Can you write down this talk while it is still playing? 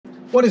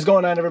What is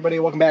going on, everybody?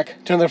 Welcome back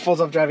to another full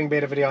self-driving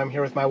beta video. I'm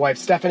here with my wife,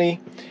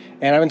 Stephanie,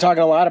 and I've been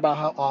talking a lot about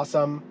how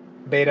awesome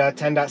beta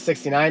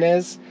 10.69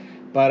 is,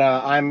 but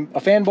I'm a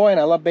fanboy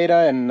and I love beta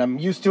and I'm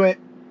used to it.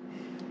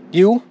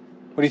 You?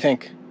 What do you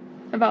think?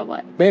 About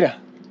what? Beta.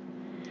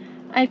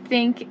 I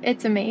think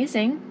it's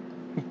amazing.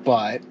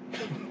 But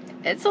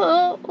It's a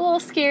little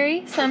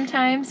scary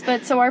sometimes,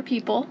 but so are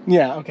people.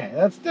 yeah,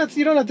 okay. That's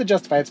you don't have to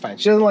justify it. It's fine.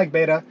 She doesn't like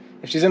beta.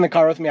 If she's in the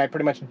car with me, I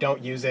pretty much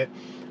don't use it.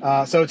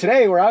 So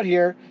today we're out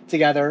here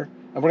together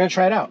and we're gonna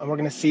try it out and we're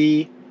gonna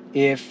see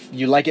if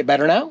you like it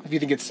better now, if you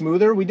think it's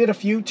smoother. We did a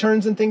few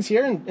turns and things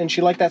here and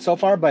she liked that so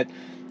far, but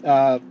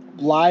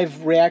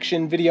live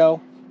reaction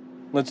video,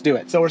 let's do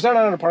it. So we're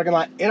starting out in a parking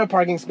lot in a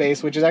parking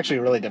space, which is actually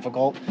really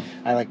difficult.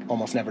 I like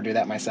almost never do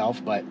that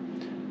myself, but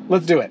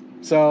let's do it.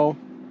 So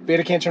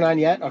beta can't turn on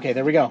yet. Okay,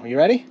 there we go. You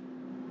ready?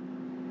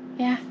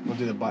 Yeah. We'll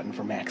do the button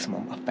for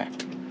maximum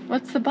effect.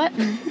 What's the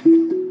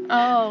button?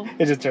 Oh.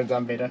 It just turns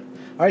on beta.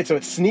 All right, so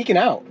it's sneaking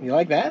out. You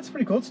like that? It's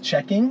pretty cool. It's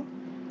checking.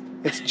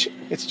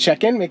 It's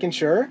checking, making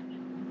sure.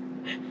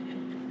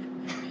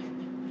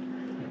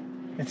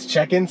 It's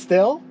checking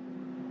still.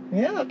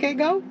 Yeah, okay,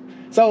 go.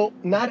 So,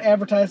 not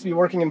advertised to be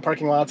working in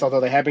parking lots, although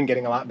they have been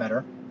getting a lot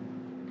better.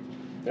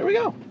 There we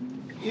go.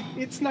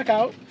 It snuck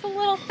out. It's a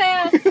little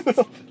fast.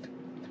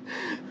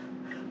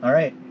 All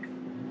right.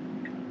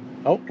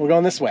 Oh, we're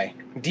going this way.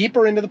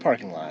 Deeper into the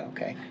parking lot,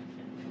 okay.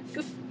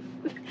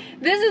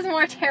 This is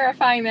more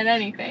terrifying than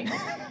anything.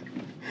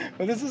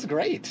 Well, this is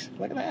great.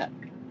 Look at that.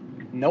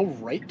 No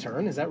right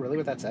turn. Is that really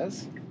what that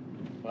says?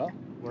 Well,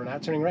 we're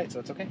not turning right, so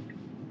it's okay.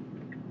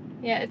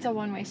 Yeah, it's a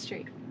one-way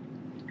street.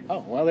 Oh,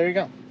 well, there you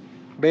go.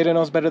 Beta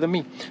knows better than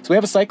me. So we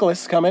have a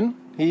cyclist coming.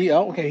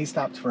 He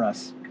stopped for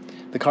us.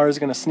 The car is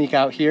going to sneak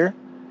out here,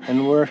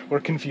 and we're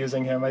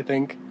confusing him, I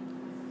think.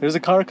 There's a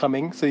car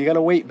coming, so you got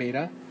to wait,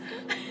 Beta.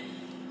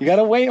 You got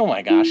to wait. Oh,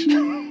 my gosh.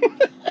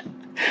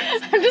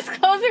 I'm just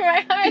closing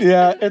my eyes.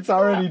 Yeah, it's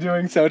already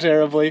doing so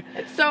terribly.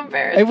 It's so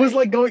embarrassing. It was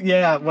like going,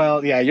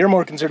 you're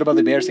more concerned about the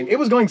embarrassing. It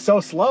was going so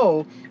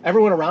slow,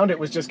 everyone around it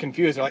was just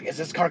confused. They're like, is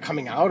this car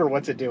coming out or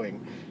what's it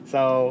doing?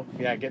 So,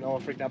 yeah, getting a little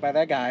freaked out by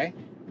that guy.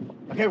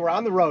 Okay, we're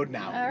on the road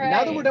now. All right.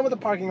 Now that we're done with the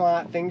parking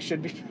lot, things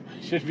should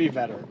be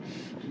better.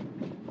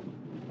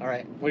 All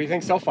right, what do you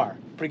think so far?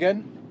 Pretty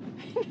good?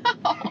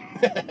 No.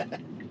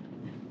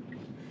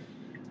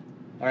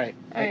 All right.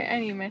 I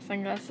need my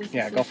sunglasses.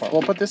 Yeah, go for it.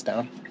 We'll put this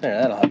down. There,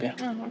 that'll help you.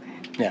 Oh, okay.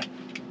 Yeah.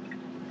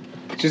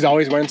 She's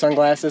always wearing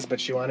sunglasses, but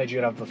she wanted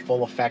you to have the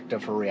full effect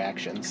of her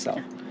reactions, so.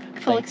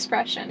 Full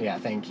expression. Yeah,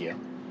 thank you.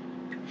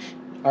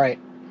 All right,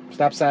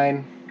 stop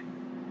sign.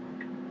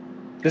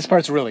 This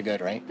part's really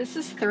good, right? This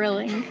is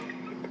thrilling.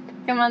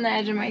 I'm on the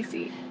edge of my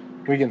seat.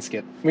 We can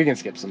skip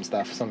some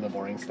stuff, some of the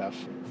boring stuff.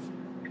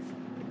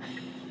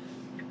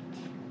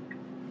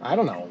 I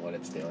don't know what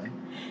it's doing.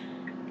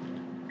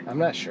 I'm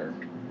not sure.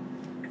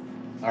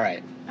 All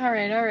right. All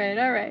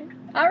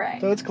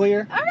right. So it's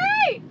clear. All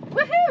right.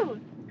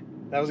 Woohoo!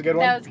 That was a good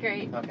one? That was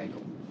great. Okay,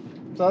 cool.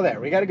 So there,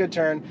 we got a good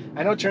turn.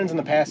 I know turns in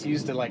the past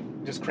used to like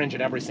just cringe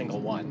at every single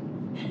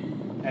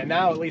one. And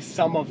now at least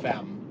some of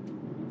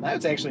them, I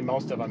would say actually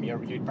most of them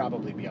you'd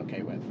probably be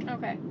okay with.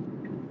 Okay.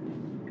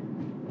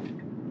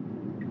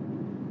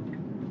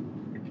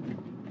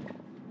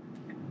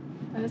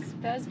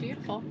 That was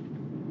beautiful.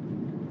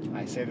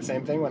 I say the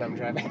same thing when I'm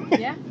driving.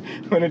 Yeah.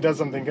 When it does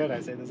something good,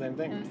 I say the same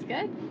thing. That was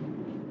good.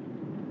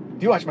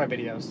 Do you watch my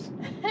videos?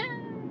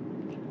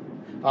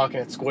 Oh,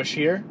 can it squish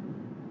here?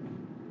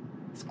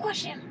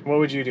 Squish him. What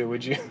would you do?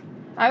 Would you?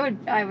 I would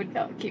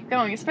keep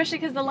going, especially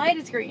because the light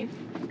is green.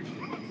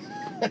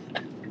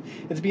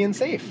 It's being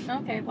safe.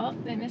 Okay, well,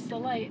 they missed the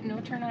light. No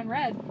turn on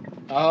red.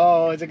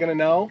 Oh, is it gonna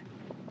know?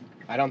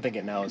 I don't think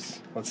it knows.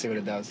 Let's see what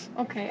it does.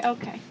 Okay. All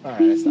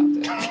right, I stopped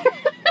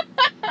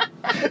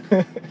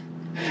it.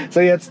 So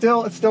yeah, it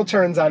still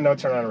turns on no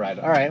turn on red.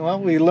 All right, well,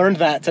 we learned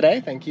that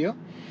today. Thank you.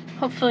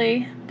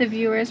 Hopefully the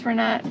viewers were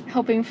not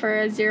hoping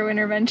for a zero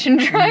intervention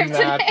drive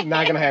today.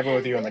 Not gonna happen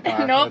with you in the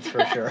car. Nope. That's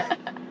for sure.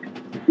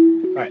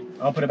 All right,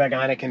 I'll put it back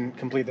on. I can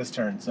complete this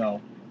turn.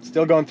 So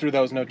still going through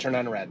those no turn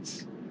on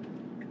reds.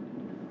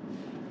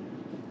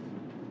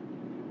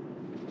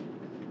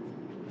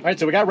 All right,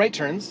 so we got right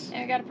turns.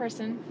 Yeah, I got a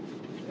person.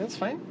 That's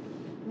fine.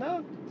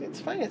 No, it's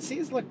fine. It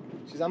sees, look,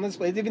 she's on the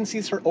display. It even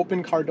sees her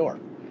open car door.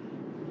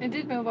 It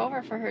did move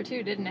over for her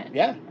too, didn't it?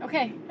 Yeah.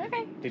 Okay.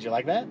 Did you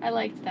like that? I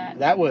liked that.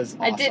 That was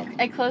awesome.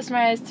 I closed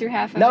my eyes through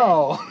half of it.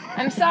 No.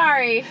 I'm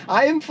sorry.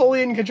 I am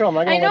fully in control.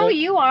 I know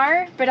you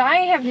are, but I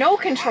have no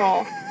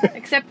control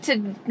except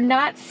to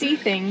not see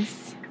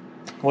things.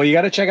 Well, you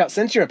got to check out,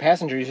 since you're a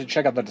passenger, you should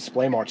check out the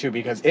display more too,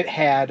 because it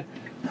had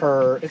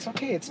her, it's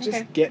okay, it's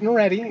just getting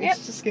ready. Yep.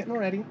 It's just getting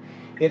ready.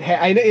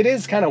 It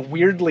is kind of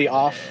weirdly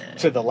off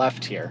to the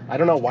left here. I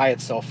don't know why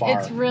it's so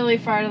far. It's really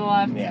far to the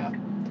left. Yeah.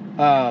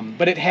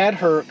 But it had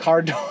her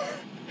car door.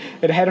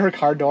 It had her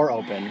car door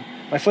open.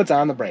 My foot's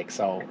on the brake,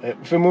 so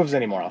if it moves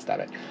anymore, I'll stop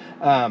it.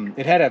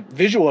 It had a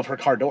visual of her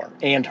car door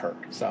and her.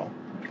 So.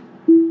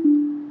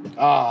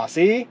 Oh,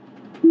 see?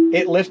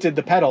 It lifted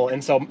the pedal,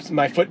 and so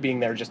my foot being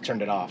there just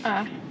turned it off.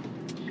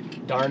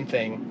 Darn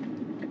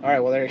thing. All right,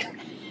 well, there you go.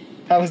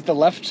 That was the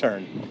left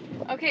turn.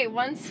 Okay,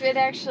 once it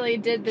actually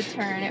did the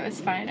turn, it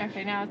was fine.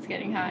 Okay, now it's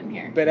getting hot in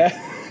here. But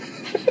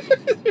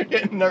you're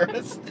getting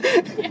nervous.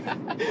 Yeah.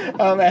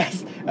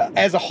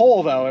 As a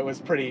whole, though, it was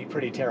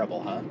pretty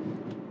terrible, huh?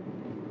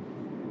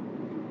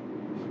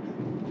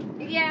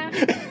 Yeah,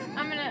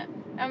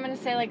 I'm gonna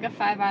say like a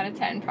 5 out of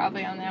 10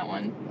 probably on that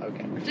one.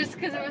 Okay. Just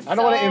because it was. I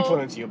don't want to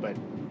influence you, but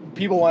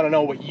people want to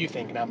know what you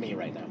think, not me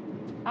right now.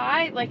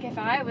 If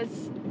I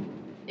was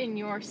in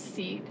your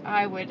seat,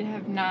 I would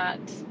have not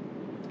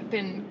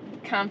been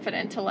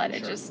confident to let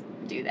it just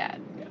do that.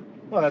 Yeah.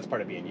 Well, that's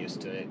part of being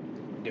used to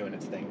it doing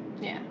its thing.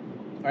 Yeah.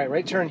 All right,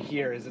 right turn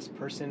here. Is this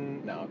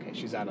person? No, okay,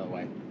 she's out of the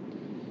way.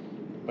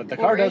 But the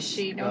Or car does. is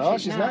she? No,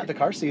 she's not. The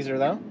car sees her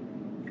though.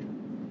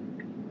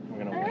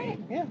 We're gonna All wait. right.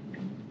 Yeah.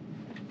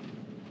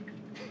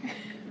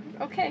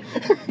 Okay.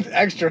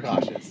 Extra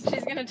cautious.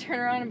 She's gonna turn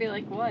around and be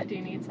like, "What? Do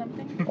you need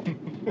something?"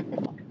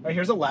 All right,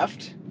 here's a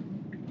left.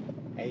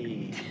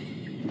 Hey.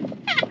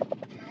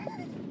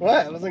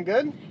 What? It wasn't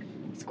good?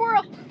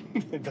 Squirrel.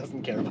 It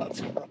doesn't care about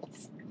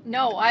squirrels.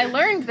 No, I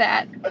learned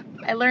that.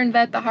 I learned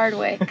that the hard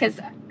way because.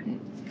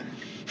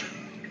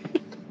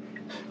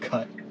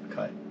 Cut.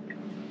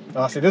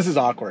 Oh, see, this is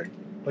awkward.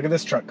 Look at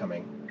this truck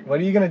coming. What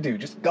are you gonna do?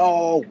 Just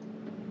go.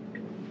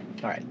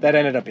 All right, that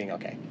ended up being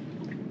okay.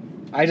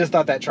 I just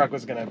thought that truck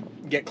was gonna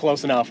get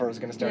close enough, or it was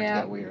gonna start to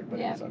get weird, but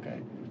it was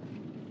okay.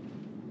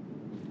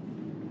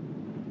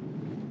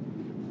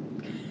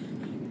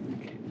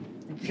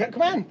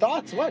 Come on,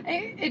 thoughts? What?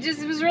 It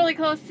was really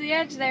close to the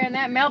edge there, and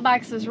that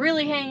mailbox was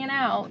really hanging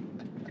out.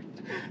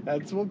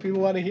 That's what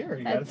people want to hear.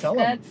 You gotta tell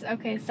them. That's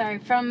okay. Sorry.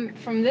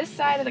 From this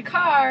side of the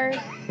car,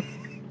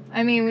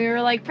 I mean, we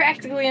were like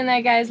practically in that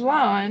guy's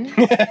lawn.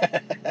 I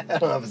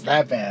don't know if it's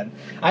that bad.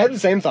 I had the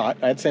same thought.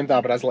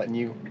 But I was letting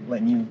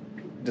you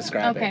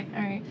describe it. Okay.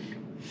 All right.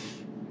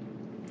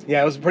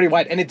 Yeah, it was pretty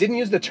wide, and it didn't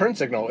use the turn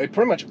signal. It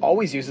pretty much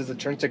always uses the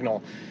turn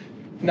signal.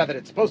 Not that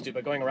it's supposed to,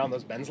 but going around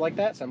those bends like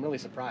that. So I'm really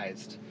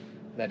surprised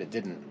that it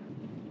didn't.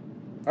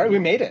 All right, we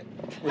made it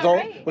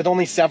with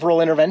only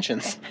several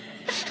interventions.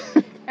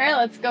 All right,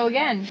 let's go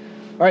again.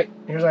 All right,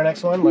 here's our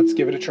next one. Let's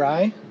give it a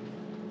try.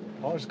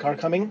 Oh, there's a car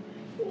coming.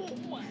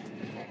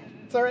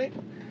 It's all right.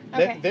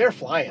 Okay. They're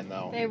flying,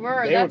 though. They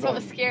were. That's what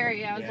was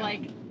scary. I was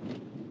like...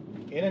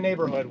 In a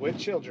neighborhood with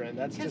children,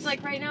 that's just... Because,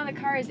 like, right now the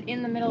car is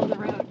in the middle of the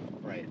road.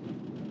 Right.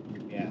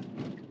 Yeah.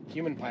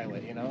 Human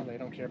pilot, they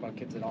don't care about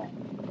kids at all.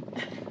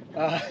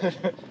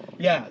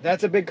 Yeah,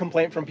 that's a big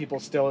complaint from people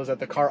still, is that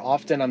the car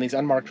often on these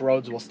unmarked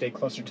roads will stay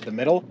closer to the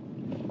middle.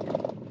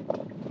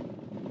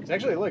 It's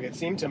actually, look, it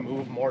seemed to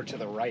move more to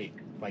the right,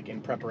 like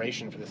in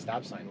preparation for the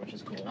stop sign, which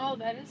is cool. Oh,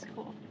 that is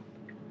cool.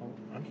 Oh,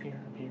 I'm here.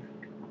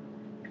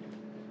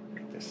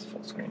 Make this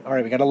full screen. All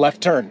right, we got a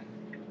left turn.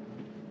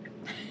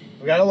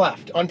 We got a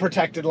left,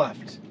 unprotected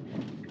left.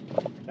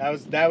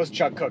 That was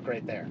Chuck Cook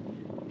right there.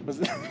 Was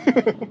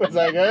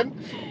that good?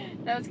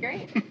 That was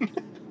great.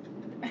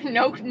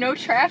 No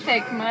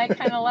traffic, my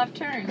kind of left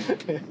turn.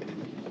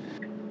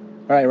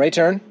 All right, right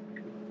turn.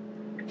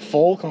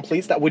 Full,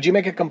 complete stop. Would you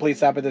make a complete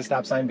stop at this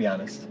stop sign, be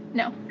honest?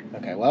 No.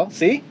 Okay, well,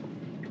 see?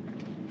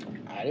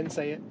 I didn't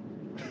say it.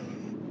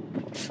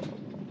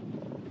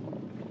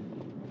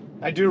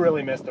 I do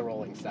really miss the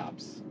rolling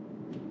stops.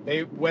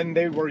 When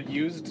they were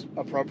used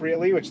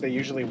appropriately, which they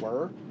usually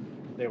were,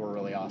 they were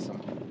really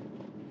awesome.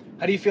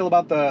 How do you feel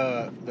about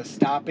the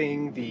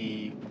stopping,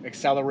 the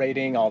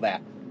accelerating, all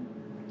that?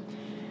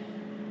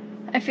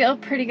 I feel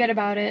pretty good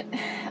about it.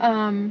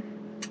 I'm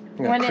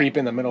gonna creep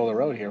in the middle of the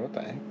road here. What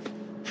the heck?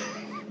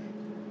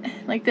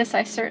 Like this,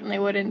 I certainly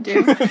wouldn't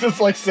do.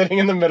 Just like sitting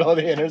in the middle of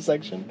the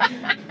intersection.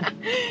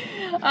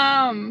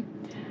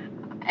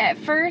 At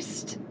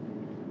first,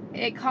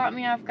 it caught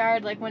me off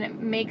guard, like when it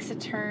makes a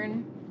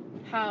turn,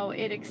 how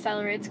it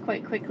accelerates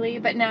quite quickly.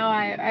 But now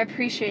I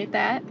appreciate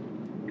that.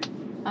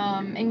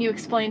 And you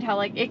explained how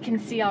like it can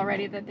see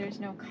already that there's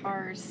no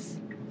cars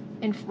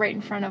right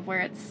in front of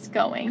where it's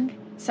going,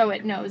 so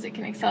it knows it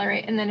can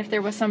accelerate. And then if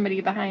there was somebody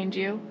behind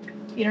you,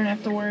 you don't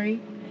have to worry.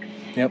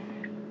 Yep.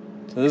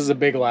 So this is a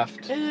big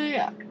left.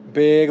 Yeah.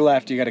 Big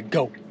left. You gotta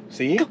go.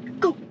 See?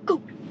 Go.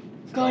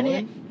 Gun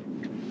it.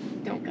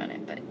 Don't gun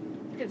it, but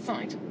it's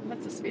only...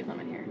 What's the speed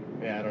limit here?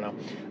 Yeah, I don't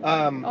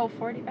know.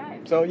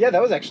 45. So yeah,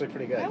 that was actually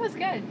pretty good. That was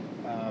good.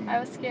 I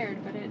was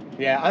scared, but it...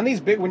 Yeah, on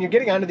these when you're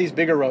getting onto these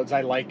bigger roads,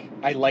 I like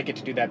it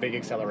to do that big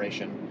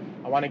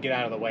acceleration. I want to get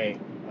out of the way.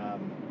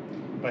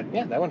 But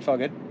yeah, that one felt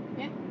good.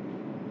 Yeah.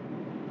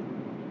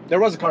 There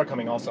was a car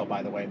coming also,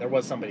 by the way. There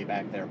was somebody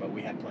back there, but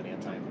we had plenty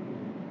of time.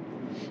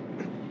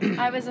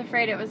 I was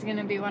afraid it was going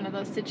to be one of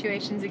those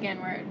situations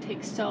again where it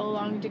takes so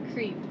long to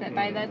creep that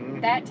by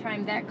that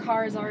time that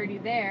car is already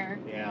there.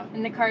 Yeah.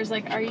 And the car's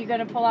like, "Are you going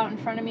to pull out in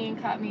front of me and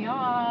cut me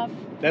off?"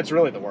 That's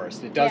really the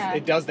worst. It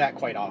does that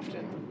quite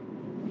often.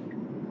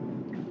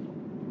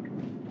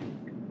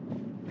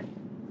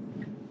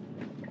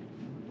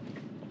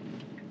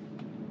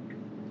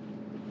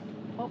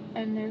 Oh,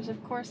 and there's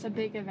of course a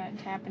big event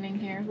happening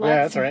here. Yeah,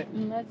 that's all right.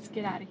 Let's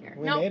get out of here.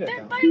 We made it,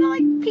 they're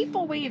like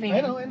people waving.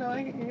 I know. I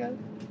got it.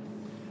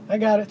 I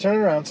got it. Turn it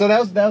around. So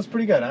that was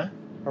pretty good, huh?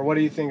 Or what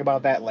do you think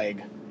about that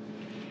leg?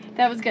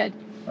 That was good.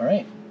 All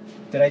right.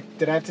 Did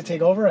I have to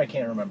take over? I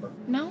can't remember.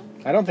 No?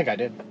 I don't think I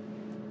did.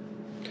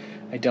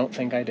 I don't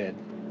think I did.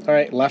 All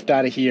right, left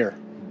out of here.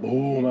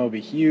 Boom, that would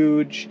be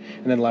huge.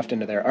 And then left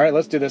into there. All right,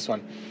 let's do this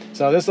one.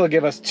 So this will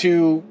give us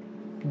 2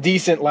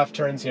 decent left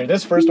turns here.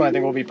 This first one I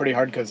think will be pretty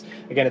hard because,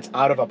 again, it's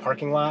out of a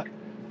parking lot.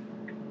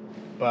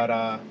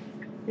 But,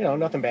 you know,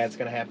 nothing bad's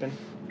going to happen.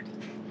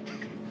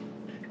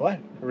 What?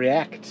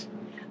 React.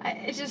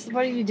 It's just,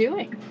 what are you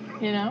doing?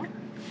 You know?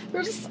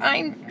 There's a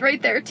sign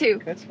right there,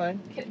 too. That's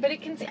fine. But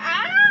it can say,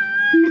 ah!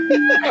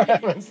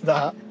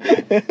 Stop.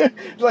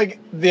 Like,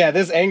 yeah,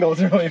 this angle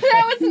is really fun.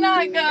 That was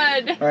not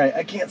good. All right,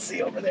 I can't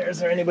see over there. Is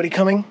there anybody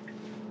coming?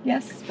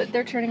 Yes, but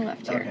they're turning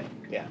left here. Okay,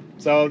 yeah.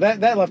 So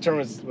that left turn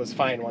was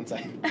fine once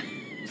I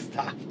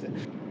stopped.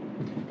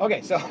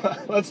 Okay, so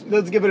let's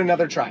give it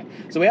another try.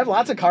 So we have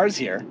lots of cars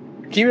here.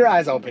 Keep your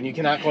eyes open. You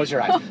cannot close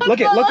your eyes. Look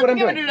what I'm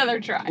doing. Give it another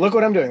try. Look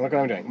what I'm doing. Look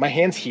what I'm doing. My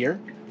hand's here.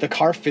 The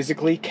car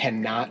physically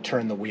cannot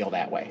turn the wheel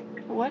that way.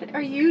 What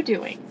are you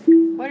doing?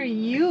 What are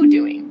you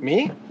doing?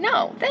 Me?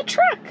 No, that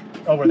truck.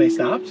 Oh, were they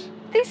stopped?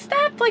 They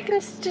stopped, like,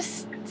 and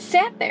just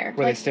sat there.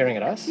 Were they staring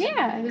at us?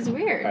 Yeah, it was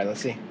weird. All right,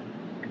 let's see.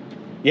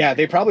 Yeah,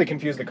 they probably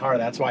confused the car.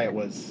 That's why it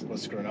was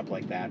screwing up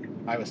like that.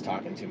 I was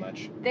talking too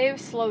much. They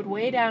slowed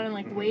way down and,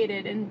 like,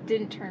 waited and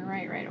didn't turn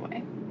right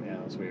away. Yeah,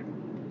 that was weird.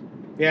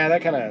 Yeah,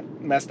 that kind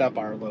of messed up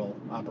our little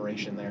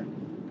operation there.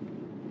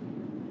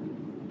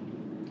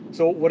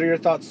 So what are your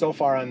thoughts so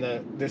far on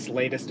this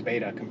latest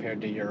beta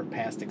compared to your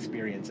past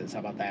experiences? How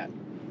about that?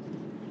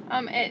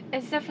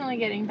 It's definitely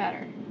getting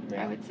better,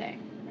 Yeah. I would say.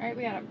 All right,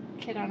 we got a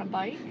kid on a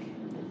bike.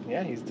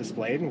 Yeah, he's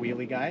displayed and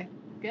wheelie guy.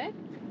 Good.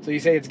 So you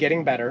say it's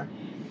getting better.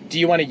 Do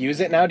you want to use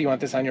it now? Do you want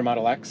this on your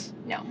Model X?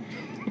 No.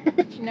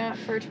 Not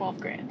for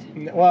 12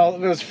 grand. Well,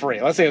 if it was free.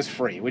 Let's say it was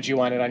free. Would you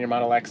want it on your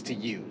Model X to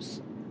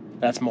use?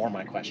 That's more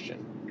my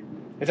question.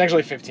 It's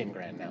actually 15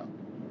 grand now.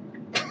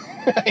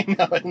 I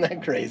know, isn't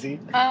that crazy?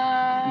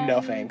 No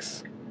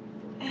thanks.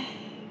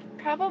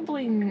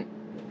 Probably.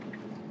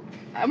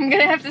 I'm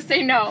gonna have to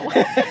say no.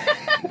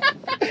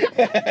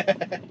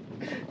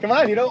 Come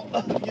on, you don't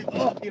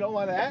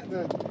want that.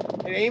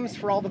 It aims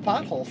for all the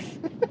potholes.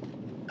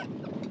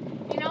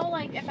 You know,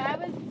 like if I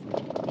was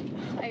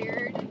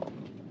hired,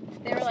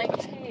 they were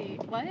like, "Hey,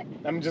 what?"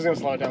 I'm just gonna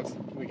slow it down so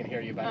we can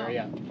hear you better.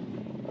 Yeah.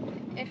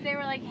 If they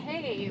were like,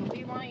 "Hey,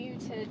 we want you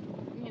to,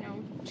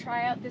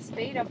 try out this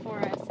beta for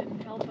us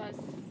and help us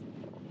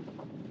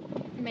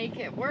make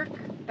it work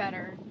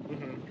better,"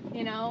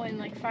 and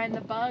like find the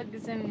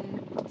bugs and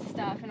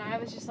stuff, and I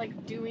was just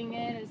like doing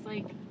it as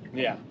like,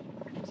 yeah,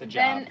 it's a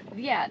job.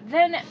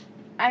 Then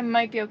I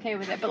might be okay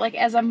with it, but like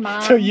as a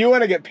mom. So you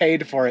want to get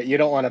paid for it, you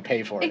don't want to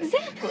pay for it.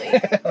 Exactly.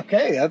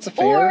 Okay, that's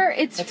fair. Or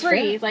it's that's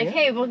free. Fair. Like,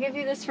 hey, we'll give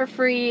you this for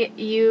free.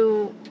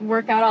 You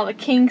work out all the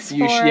kinks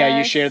for us. Yeah,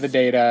 you share the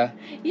data.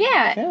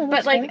 Yeah,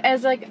 but like fair.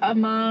 as like a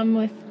mom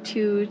with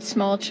 2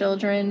 small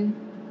children,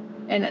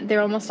 and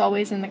they're almost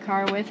always in the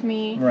car with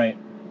me. Right.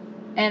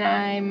 And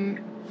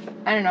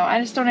I don't know,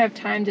 I just don't have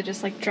time to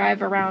just like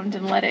drive around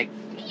and let it.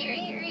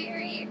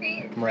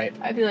 Right.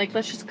 I'd be like,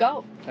 let's just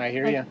go. I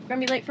hear like, you. We're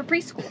gonna be late for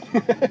preschool.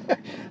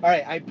 All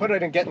right, I put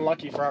it in getting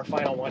lucky for our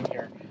final one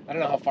here. I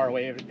don't know how far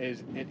away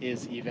it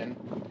is even.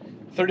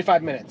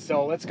 35 minutes.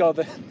 So let's go.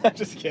 I'm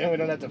just kidding. We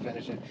don't have to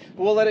finish it.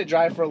 But we'll let it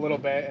drive for a little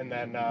bit, and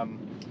then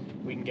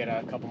we can get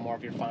a couple more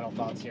of your final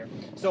thoughts here.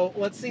 So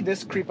let's see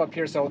this creep up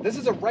here. So this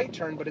is a right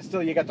turn, but it's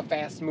still, you got the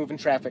fast moving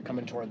traffic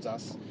coming towards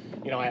us.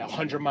 At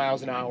 100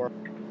 miles an hour.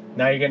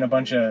 Now you're getting a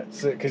bunch of,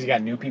 because you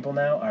got new people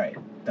now. All right,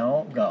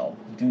 don't go.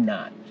 Do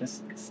not.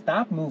 Just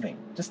stop moving.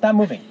 Just stop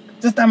moving.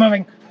 Just stop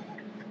moving.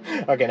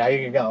 Okay, now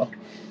you can go.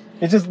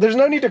 It's just, there's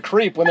no need to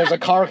creep when there's a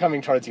car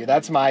coming towards you.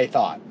 That's my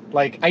thought.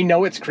 Like, I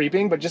know it's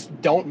creeping, but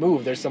just don't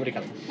move. There's somebody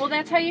coming. Well,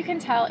 that's how you can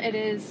tell it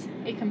is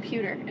a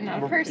computer and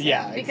not a person.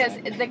 Yeah, because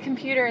exactly. the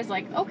computer is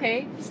like,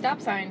 okay,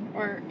 stop sign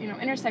or,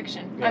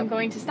 intersection. Yep. I'm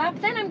going to stop,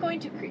 then I'm going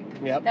to creep.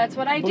 Yep. That's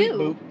what I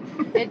do.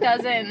 Boop. It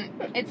doesn't,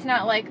 it's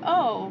not like,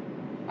 oh,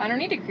 I don't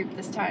need to creep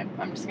this time.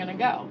 I'm just going to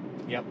go.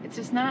 Yep. It's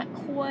just not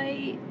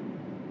quite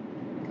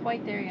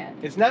there yet.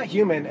 It's not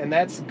human, and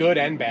that's good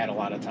and bad a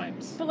lot of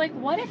times. But like,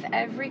 what if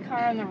every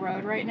car on the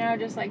road right now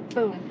just like,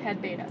 boom,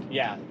 had beta?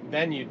 Yeah,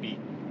 then it'd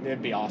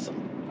be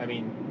awesome. I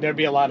mean, there'd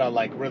be a lot of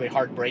like really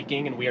hard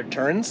braking and weird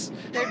turns.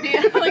 There'd be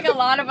like a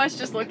lot of us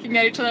just looking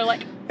at each other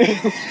like.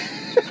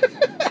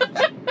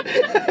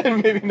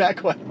 Maybe not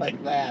quite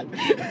like that.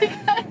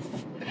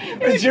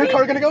 Is your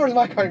car gonna go or is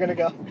my car gonna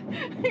go?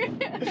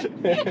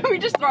 We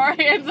just throw our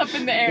hands up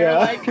in the air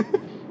like.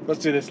 Let's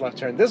do this left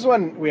turn. This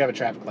one, we have a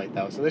traffic light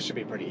though, so this should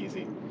be pretty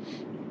easy.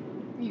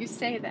 You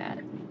say that.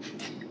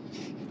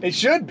 It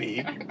should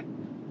be.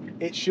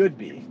 It should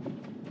be.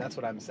 That's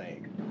what I'm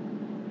saying.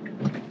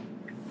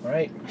 All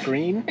right,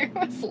 green.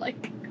 I was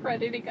like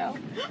ready to go.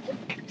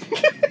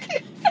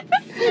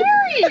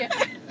 Scary.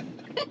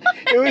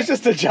 It was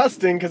just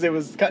adjusting because it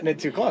was cutting it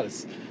too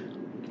close.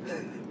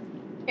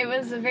 It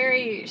was a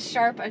very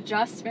sharp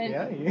adjustment.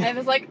 Yeah. I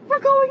was like, we're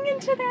going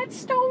into that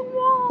stone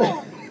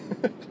wall.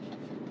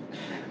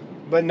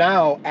 But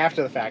now,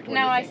 after the fact, what do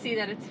Now you I think? see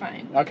that it's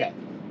fine. Okay.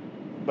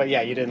 But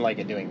yeah, you didn't like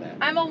it doing that.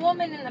 I'm a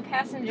woman in the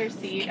passenger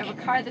seat of a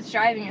car that's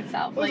driving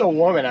itself. What does a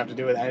woman have to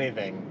do with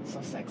anything? So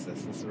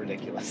sexist. This is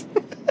ridiculous.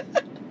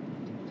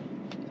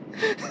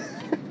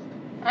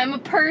 I'm a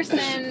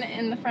person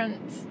in the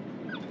front,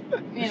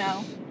 you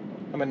know.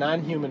 I'm a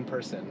non-human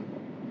person.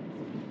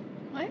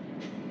 What?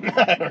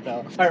 I don't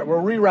know. All right,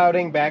 we're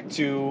rerouting back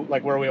to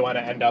like where we want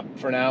to end up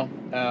for now.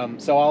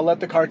 So I'll let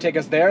the car take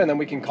us there, and then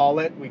we can call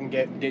it. We can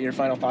get your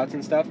final thoughts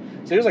and stuff.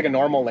 So here's like a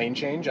normal lane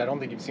change. I don't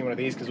think you've seen one of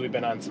these because we've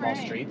been on small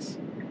streets.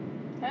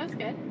 That was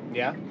good.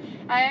 Yeah.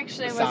 I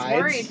actually was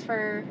worried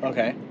for.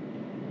 Okay.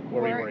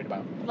 What were you worried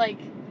about? Like,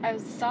 I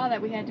saw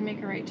that we had to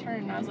make a right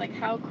turn, and I was like,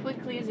 how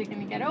quickly is it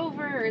going to get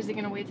over, or is it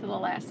going to wait till the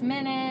last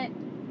minute?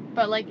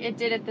 But like, it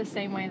did it the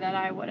same way that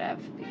I would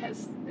have,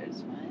 because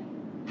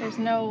there's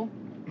no.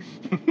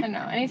 I don't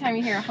know. Anytime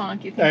you hear a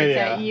honk, you think it's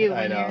at you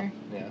when you're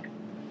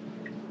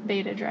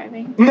beta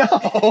driving.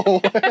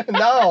 No,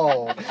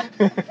 no.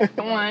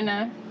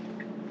 Want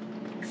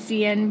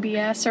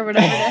CNBS or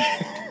whatever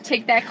to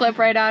take that clip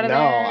right out of there?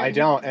 No, I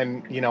don't.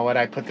 And you know what?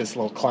 I put this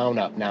little clown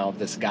up now of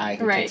this guy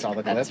who takes all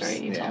the clips. That's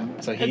right. You told me.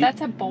 So but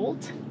that's a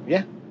Bolt.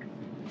 Yeah.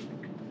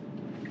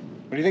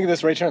 What do you think of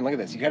this right turn? Look at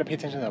this. You got to pay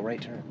attention to that right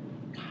turn.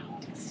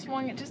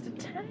 Swung it just a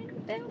tiny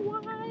bit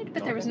wide,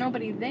 but there was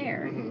nobody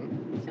there,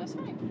 so it was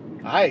fine.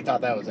 I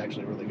thought that was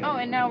actually really good. Oh,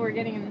 and now we're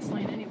getting in this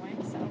lane anyway,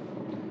 so.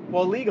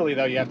 Well, legally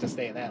though, you have to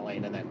stay in that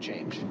lane and then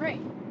change.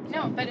 Right.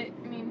 No, but I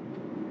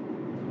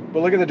mean.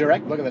 But look at the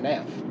look at the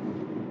nav.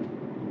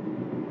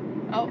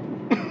 Oh.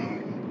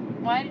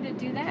 Why did it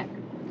do that?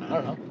 I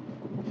don't know.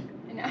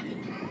 No.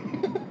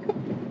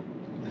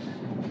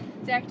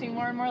 It's acting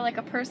more and more like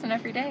a person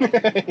every day.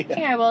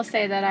 Yeah, I will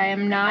say that I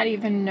am not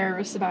even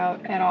nervous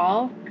about at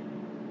all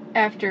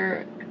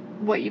after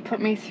what you put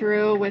me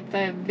through with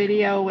the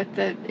video with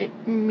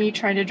me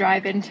trying to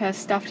drive into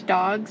stuffed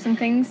dogs and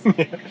things.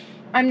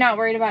 I'm not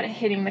worried about it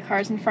hitting the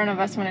cars in front of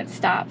us when it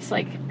stops.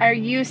 Like, I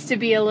used to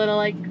be a little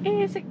like,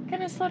 hey, is it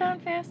gonna slow down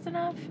fast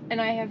enough?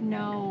 And I have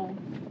no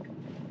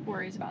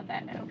worries about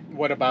that now.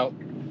 What about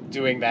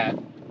doing that?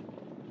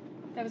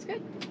 That was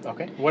good.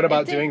 Okay. What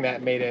about doing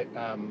that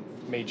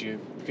made you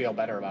feel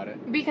better about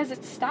it? Because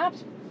it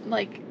stopped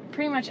like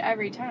pretty much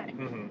every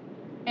time.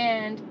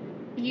 And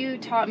you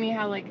taught me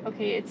how, like,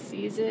 okay, it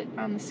sees it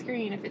on the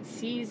screen. If it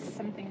sees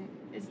something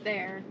is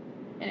there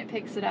and it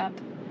picks it up,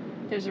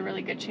 there's a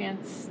really good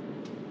chance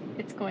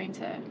it's going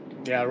to.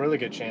 Yeah, a really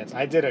good chance.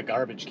 I did a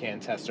garbage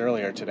can test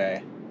earlier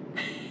today.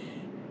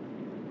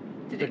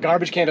 The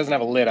garbage can doesn't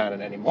have a lid on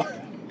it anymore.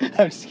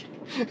 I'm just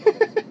kidding.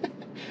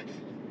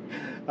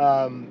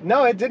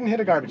 No, it didn't hit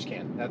a garbage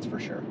can, that's for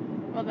sure.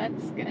 Well,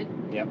 that's good.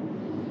 Yep.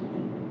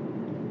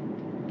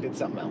 Did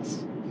something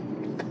else.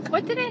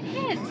 What did it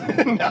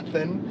hit?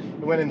 Nothing.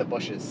 It went in the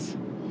bushes.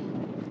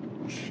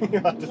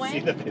 You'll have to see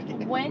the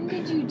video. When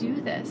did you do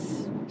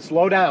this?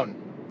 Slow down.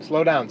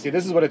 Slow down. See,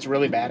 this is what it's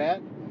really bad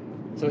at.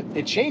 So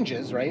it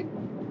changes, right?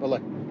 But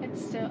look.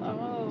 It's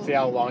still, See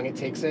how long it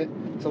takes it?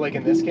 So like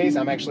in this case,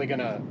 I'm actually going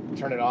to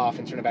turn it off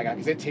and turn it back on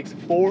because it takes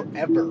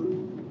forever.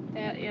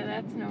 Yeah,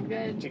 that's no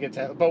good. To get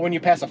to, but when you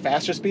pass a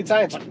faster speed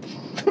sign, it's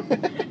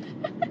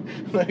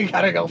like, you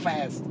gotta go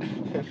fast.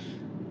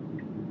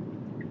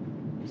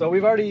 So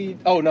we've already,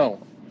 oh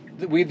no,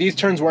 these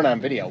turns weren't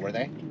on video, were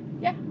they?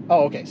 Yeah.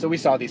 Oh, okay, so we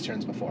saw these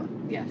turns before.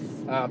 Yes.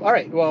 All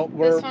right, well,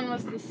 This one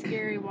was the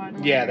scary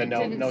one. Yeah, the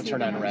no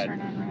turn on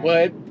red. Well,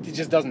 it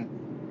just doesn't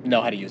know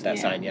how to use that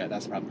sign yet,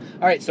 that's the problem.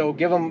 All right, so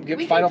give final thoughts.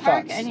 We can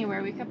park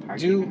anywhere, we could park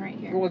even right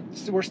here. Well,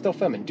 we're still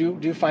filming.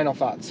 Do final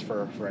thoughts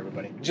for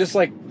everybody. Just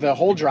like the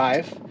whole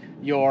drive,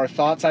 your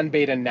thoughts on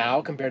beta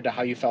now compared to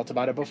how you felt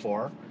about it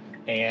before,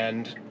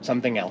 and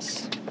something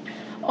else.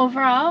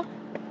 Overall,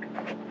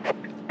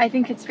 I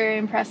think it's very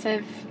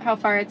impressive how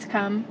far it's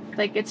come.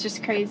 Like, it's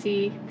just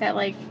crazy that,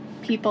 like,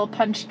 people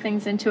punched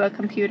things into a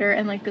computer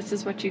and, like, this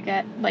is what you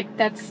get. Like,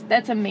 that's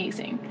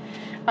amazing.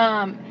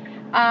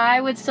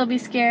 I would still be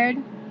scared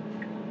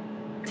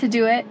to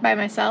do it by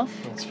myself.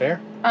 That's fair.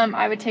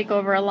 I would take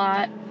over a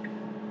lot.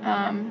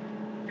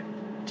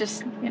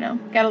 Just,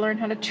 gotta learn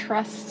how to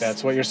trust.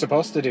 That's what you're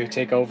supposed to do.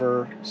 Take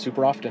over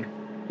super often.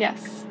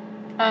 Yes.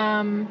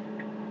 But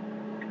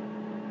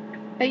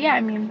yeah,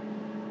 I mean,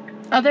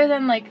 other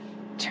than, like,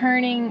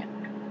 turning,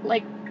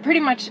 like,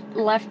 pretty much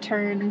left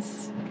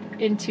turns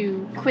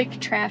into quick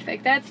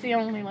traffic, that's the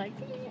only, like,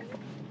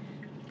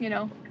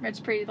 it's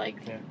pretty, like,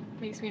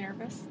 makes me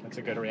nervous. That's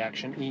a good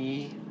reaction.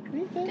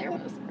 There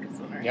was the first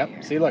one right here.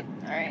 here. See, look.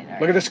 All right.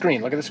 Look at the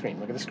screen. Look at the screen.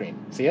 Look at the screen.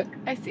 See it?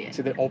 I see it.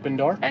 See the open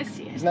door? I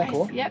see it. Isn't that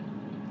cool? Yep,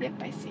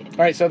 I see it. All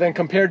right, so then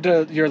compared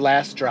to your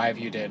last drive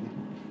you did,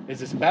 is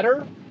this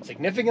better?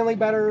 Significantly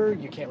better?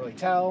 You can't really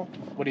tell?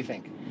 What do you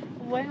think?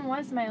 When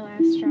was my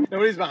last drive?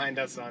 Nobody's behind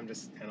us, so I'm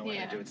just kind of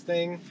letting it do its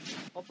thing.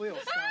 Hopefully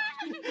it'll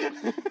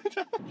stop.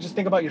 Just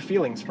think about your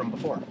feelings from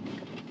before.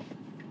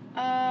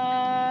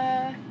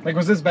 Like,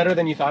 was this better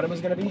than you thought it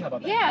was going to be? How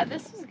about that? Yeah,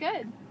 this was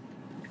good.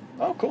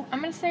 Oh, cool.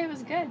 I'm going to say it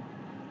was good.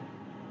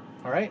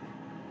 All right.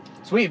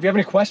 Sweet. If you have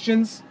any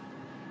questions,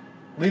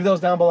 leave those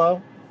down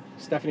below.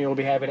 Stephanie will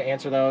be happy to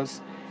answer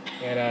those.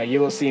 And you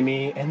will see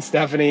me and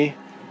Stephanie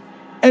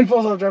in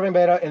Full Self-Driving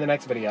Beta in the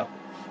next video.